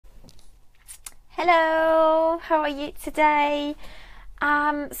Hello, how are you today?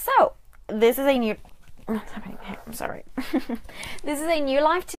 So this is a new what's happening here? I'm sorry. This is a new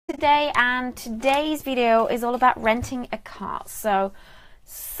live today, and today's video is all about renting a car. So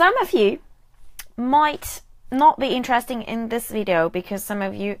some of you might not be interested in this video because some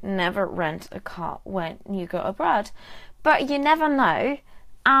of you never rent a car when you go abroad, but you never know,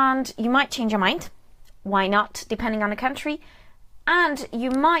 and you might change your mind. Why not, depending on the country? And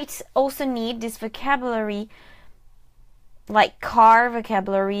you might also need this vocabulary, like car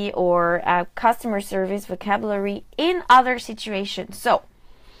vocabulary or customer service vocabulary in other situations. So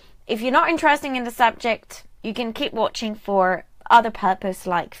if you're not interested in the subject, you can keep watching for other purpose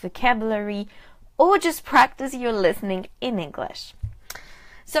like vocabulary, or just practice your listening in English.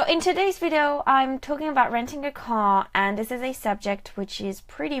 So in today's video, I'm talking about renting a car, and this is a subject which is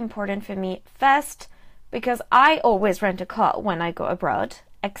pretty important for me. First, because I always rent a car when I go abroad,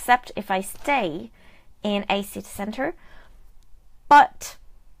 except if I stay in a city center. But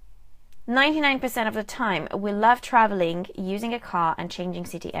 99% of the time, we love traveling, using a car and changing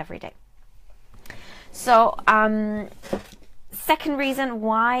city every day. So, second reason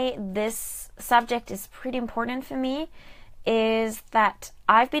why this subject is pretty important for me is that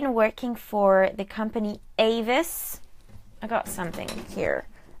I've been working for the company Avis. I got something here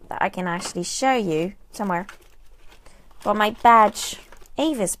that I can actually show you somewhere. Got my badge,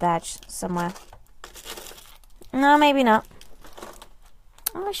 Avis badge, somewhere. No, maybe not.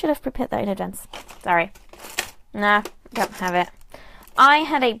 Oh, I should have prepared that in advance. Sorry. Nah, don't have it. I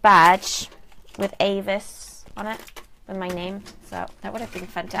had a badge with Avis on it, with my name, so that would have been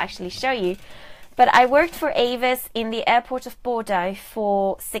fun to actually show you. But I worked for Avis in the airport of Bordeaux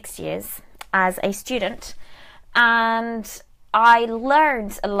for 6 years as a student, and I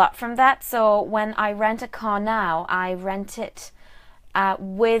learned a lot from that. So when I rent a car now, I rent it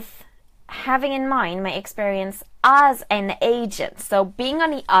with having in mind my experience as an agent. So being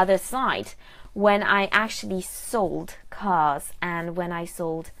on the other side when I actually sold cars and when I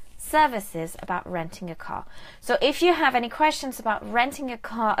sold services about renting a car. So if you have any questions about renting a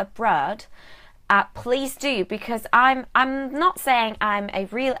car abroad, please do, because I'm not saying I'm a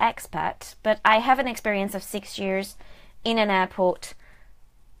real expert, but I have an experience of 6 years in an airport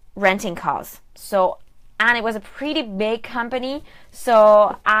renting cars. So, and it was a pretty big company,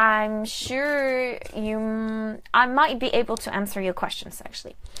 so I'm sure I might be able to answer your questions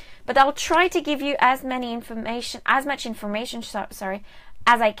actually. But I'll try to give you as much information, sorry,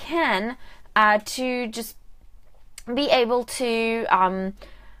 as I can, to just be able to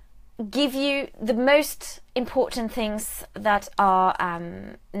give you the most important things that are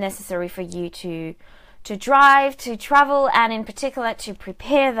necessary for you to drive, to travel, and in particular to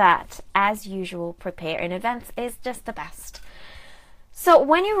prepare that. As usual, prepare in advance is just the best. So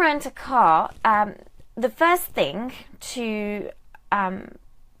when you rent a car, the first thing to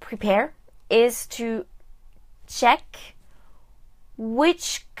prepare is to check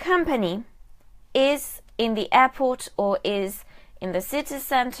which company is in the airport or is in the city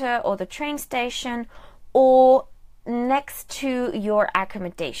center or the train station or next to your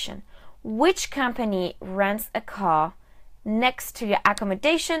accommodation. Which company rents a car next to your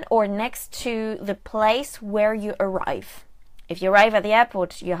accommodation or next to the place where you arrive? If you arrive at the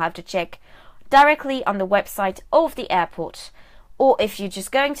airport, you have to check directly on the website of the airport. Or if you're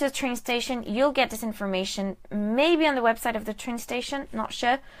just going to the train station, you'll get this information maybe on the website of the train station, not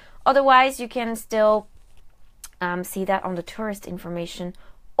sure. Otherwise, you can still see that on the tourist information,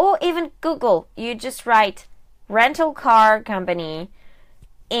 or even Google. You just write rental car company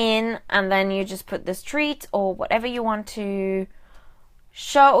in, and then you just put the street or whatever you want to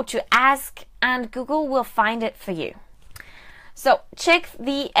show or to ask, and Google will find it for you. So check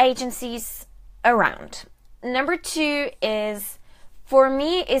the agencies around. Number two is, for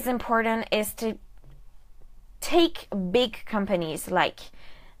me, is important is to take big companies. Like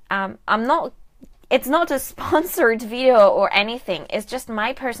it's not a sponsored video or anything. It's just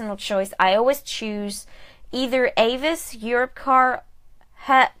my personal choice. I always choose either Avis, Europcar,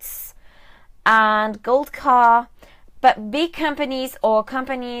 Hertz, and Gold Car, but big companies or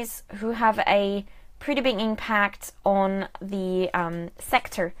companies who have a pretty big impact on the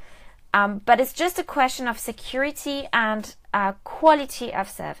sector. But it's just a question of security and quality of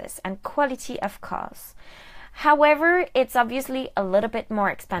service and quality of cars. However, it's obviously a little bit more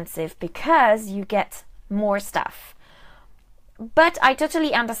expensive because you get more stuff. But I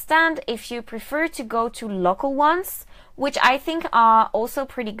totally understand if you prefer to go to local ones, which I think are also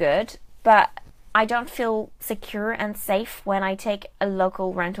pretty good, but I don't feel secure and safe when I take a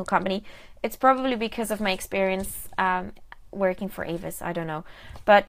local rental company. It's probably because of my experience working for Avis, I don't know. But